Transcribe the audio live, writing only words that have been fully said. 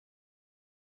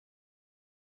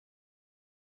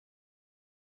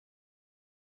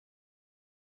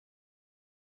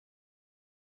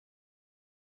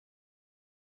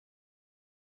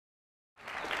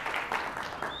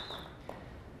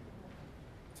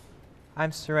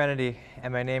I'm Serenity,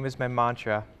 and my name is my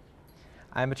mantra.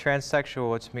 I'm a transsexual,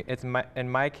 which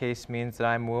in my case means that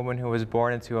I'm a woman who was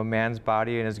born into a man's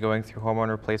body and is going through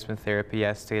hormone replacement therapy,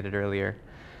 as stated earlier.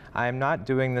 I am not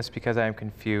doing this because I am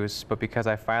confused, but because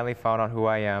I finally found out who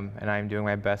I am, and I am doing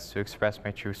my best to express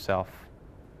my true self.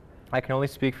 I can only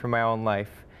speak for my own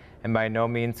life, and by no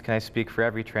means can I speak for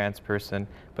every trans person,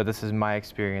 but this is my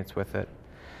experience with it.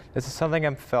 This is something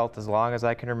I've felt as long as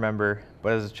I can remember,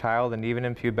 but as a child and even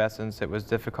in pubescence, it was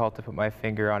difficult to put my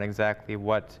finger on exactly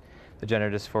what the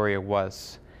gender dysphoria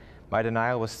was. My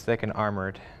denial was thick and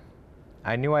armored.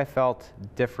 I knew I felt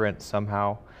different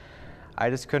somehow. I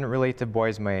just couldn't relate to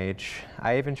boys my age.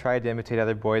 I even tried to imitate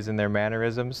other boys in their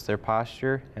mannerisms, their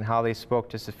posture, and how they spoke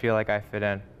just to feel like I fit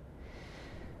in.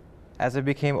 As I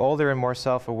became older and more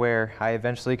self-aware, I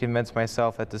eventually convinced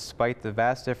myself that despite the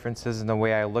vast differences in the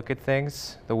way I look at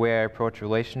things, the way I approach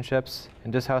relationships,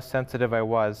 and just how sensitive I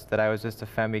was, that I was just a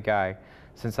femme guy,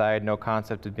 since I had no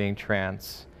concept of being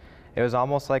trans. It was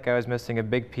almost like I was missing a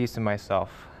big piece of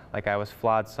myself, like I was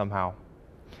flawed somehow.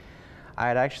 I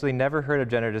had actually never heard of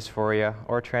gender dysphoria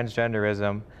or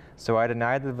transgenderism, so I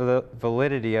denied the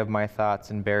validity of my thoughts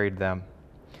and buried them.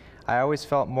 I always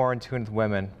felt more in tune with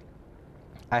women.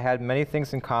 I had many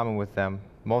things in common with them.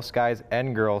 Most guys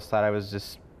and girls thought I was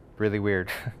just really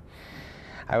weird.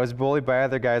 I was bullied by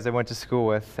other guys I went to school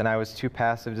with, and I was too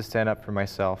passive to stand up for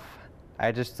myself.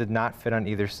 I just did not fit on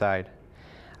either side.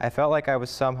 I felt like I was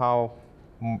somehow,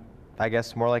 I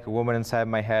guess, more like a woman inside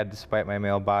my head despite my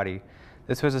male body.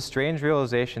 This was a strange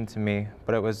realization to me,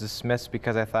 but it was dismissed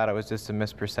because I thought it was just a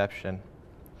misperception.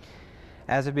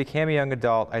 As I became a young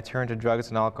adult, I turned to drugs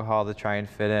and alcohol to try and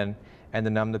fit in, and to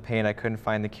numb the pain I couldn't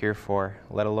find the cure for,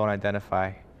 let alone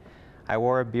identify. I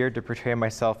wore a beard to portray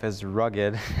myself as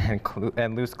rugged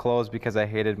and loose clothes because I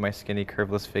hated my skinny,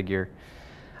 curveless figure.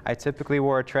 I typically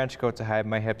wore a trench coat to hide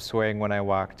my hips swaying when I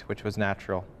walked, which was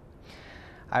natural.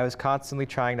 I was constantly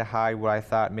trying to hide what I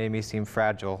thought made me seem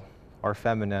fragile or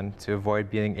feminine to avoid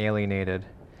being alienated.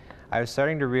 I was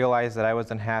starting to realize that I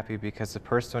was unhappy because the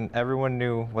person everyone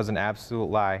knew was an absolute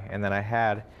lie, and that I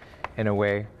had, in a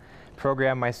way,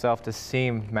 programmed myself to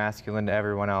seem masculine to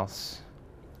everyone else.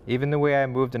 Even the way I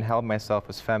moved and held myself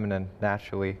was feminine,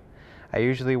 naturally. I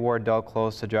usually wore dull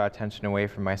clothes to draw attention away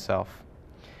from myself.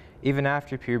 Even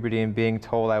after puberty and being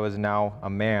told I was now a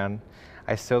man,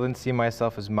 I still didn't see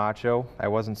myself as macho, I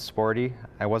wasn't sporty,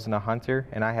 I wasn't a hunter,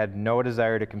 and I had no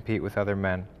desire to compete with other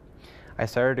men. I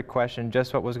started to question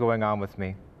just what was going on with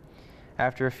me.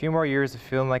 After a few more years of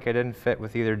feeling like I didn't fit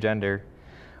with either gender,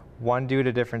 one due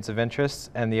to difference of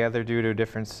interests and the other due to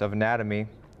difference of anatomy,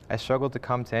 I struggled to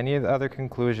come to any other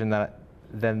conclusion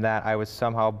than that I was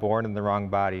somehow born in the wrong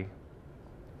body.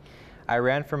 I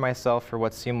ran for myself for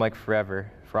what seemed like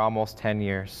forever, for almost 10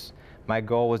 years. My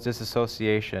goal was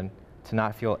disassociation, to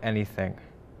not feel anything,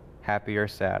 happy or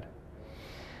sad.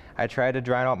 I tried to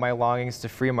drown out my longings to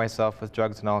free myself with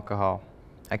drugs and alcohol.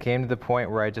 I came to the point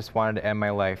where I just wanted to end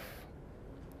my life.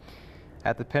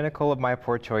 At the pinnacle of my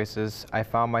poor choices, I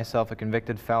found myself a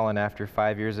convicted felon after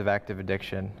 5 years of active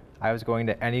addiction. I was going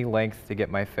to any length to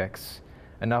get my fix.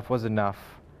 Enough was enough.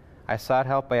 I sought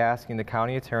help by asking the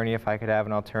county attorney if I could have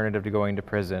an alternative to going to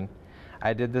prison.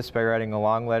 I did this by writing a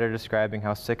long letter describing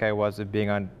how sick I was of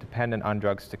being dependent on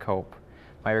drugs to cope.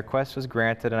 My request was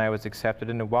granted, and I was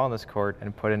accepted into wellness court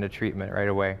and put into treatment right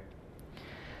away.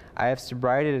 I have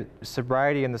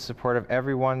sobriety and the support of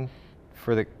everyone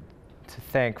to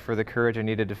thank for the courage I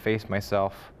needed to face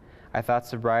myself. I thought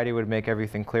sobriety would make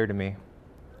everything clear to me.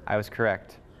 I was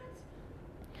correct.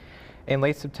 In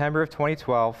late September of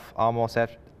 2012,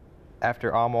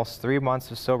 after almost 3 months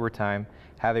of sober time,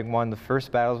 having won the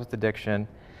first battles with addiction,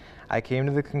 I came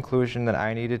to the conclusion that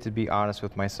I needed to be honest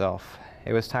with myself.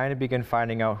 It was time to begin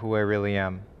finding out who I really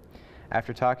am.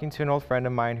 After talking to an old friend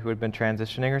of mine who had been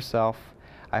transitioning herself,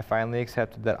 I finally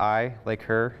accepted that I, like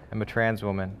her, am a trans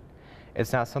woman.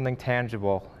 It's not something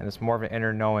tangible, and it's more of an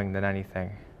inner knowing than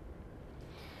anything.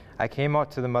 I came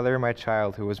out to the mother of my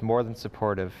child, who was more than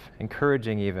supportive,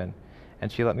 encouraging even,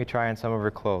 and she let me try on some of her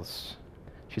clothes.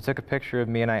 She took a picture of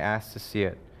me and I asked to see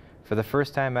it. For the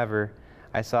first time ever,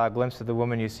 I saw a glimpse of the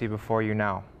woman you see before you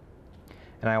now,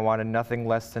 and I wanted nothing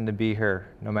less than to be her,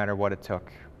 no matter what it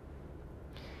took.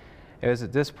 It was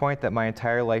at this point that my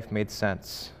entire life made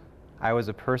sense. I was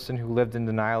a person who lived in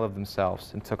denial of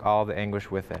themselves and took all the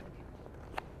anguish with it.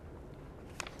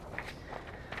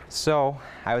 So,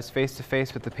 I was face to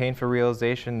face with the painful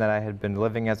realization that I had been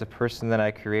living as a person that I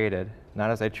created,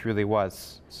 not as I truly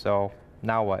was. So,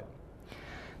 now what?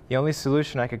 The only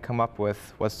solution I could come up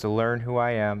with was to learn who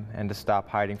I am and to stop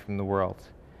hiding from the world.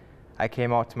 I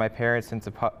came out to my parents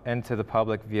and to the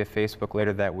public via Facebook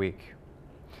later that week.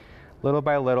 Little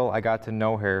by little, I got to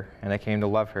know her, and I came to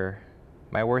love her.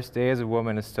 My worst day as a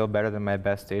woman is still better than my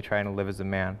best day trying to live as a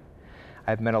man.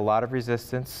 I've met a lot of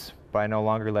resistance, but I no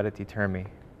longer let it deter me.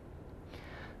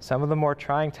 Some of the more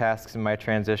trying tasks in my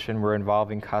transition were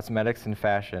involving cosmetics and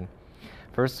fashion.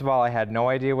 First of all, I had no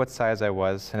idea what size I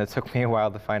was, and it took me a while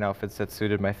to find outfits that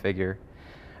suited my figure.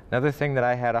 Another thing that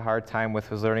I had a hard time with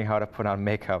was learning how to put on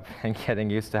makeup and getting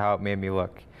used to how it made me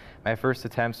look. My first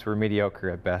attempts were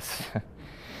mediocre at best.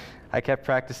 I kept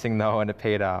practicing though, and it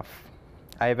paid off.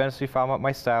 I eventually found what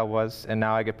my style was, and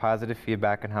now I get positive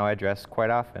feedback on how I dress quite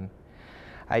often.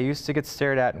 I used to get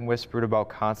stared at and whispered about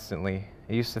constantly.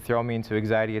 It used to throw me into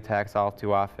anxiety attacks all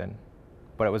too often,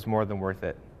 but it was more than worth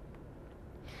it.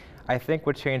 I think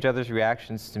what changed others'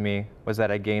 reactions to me was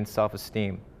that I gained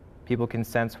self-esteem. People can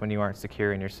sense when you aren't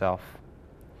secure in yourself.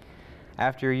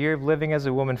 After a year of living as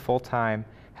a woman full-time,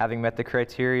 having met the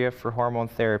criteria for hormone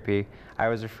therapy, I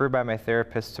was referred by my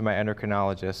therapist to my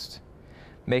endocrinologist.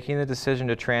 Making the decision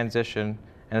to transition,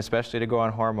 and especially to go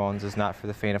on hormones, is not for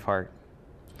the faint of heart.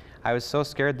 I was so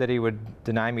scared that he would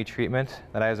deny me treatment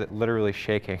that I was literally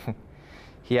shaking.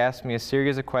 He asked me a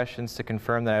series of questions to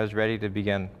confirm that I was ready to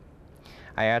begin.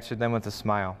 I answered them with a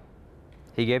smile.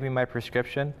 He gave me my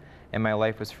prescription, and my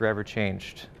life was forever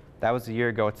changed. That was a year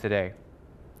ago today.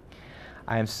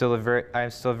 I am still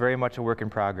very much a work in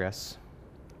progress.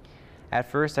 At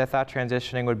first, I thought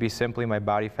transitioning would be simply my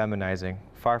body feminizing.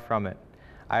 Far from it.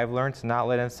 I have learned to not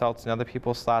let insults and other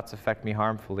people's thoughts affect me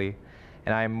harmfully,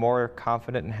 and I am more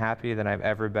confident and happy than I've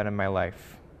ever been in my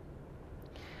life.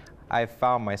 I have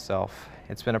found myself.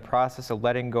 It's been a process of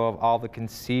letting go of all the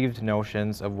conceived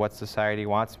notions of what society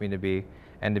wants me to be,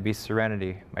 and to be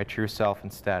Serenity, my true self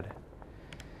instead.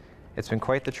 It's been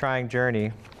quite the trying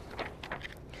journey,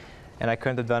 and I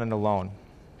couldn't have done it alone.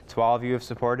 To all of you who have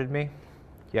supported me,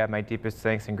 you have my deepest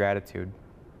thanks and gratitude.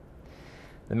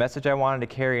 The message I wanted to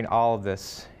carry in all of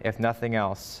this, if nothing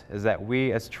else, is that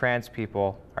we as trans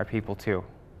people are people too.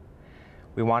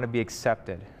 We want to be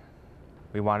accepted.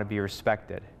 We want to be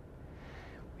respected.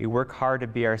 We work hard to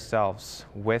be ourselves,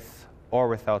 with or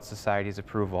without society's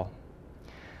approval.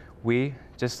 We,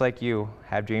 just like you,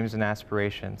 have dreams and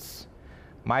aspirations.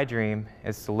 My dream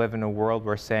is to live in a world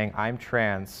where saying I'm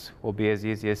trans will be as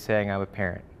easy as saying I'm a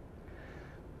parent.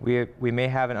 We may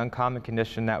have an uncommon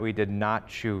condition that we did not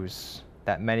choose,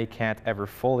 that many can't ever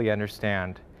fully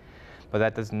understand, but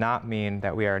that does not mean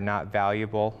that we are not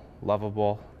valuable,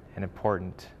 lovable, and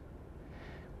important.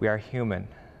 We are human.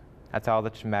 That's all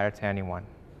that should matter to anyone.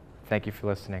 Thank you for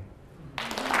listening.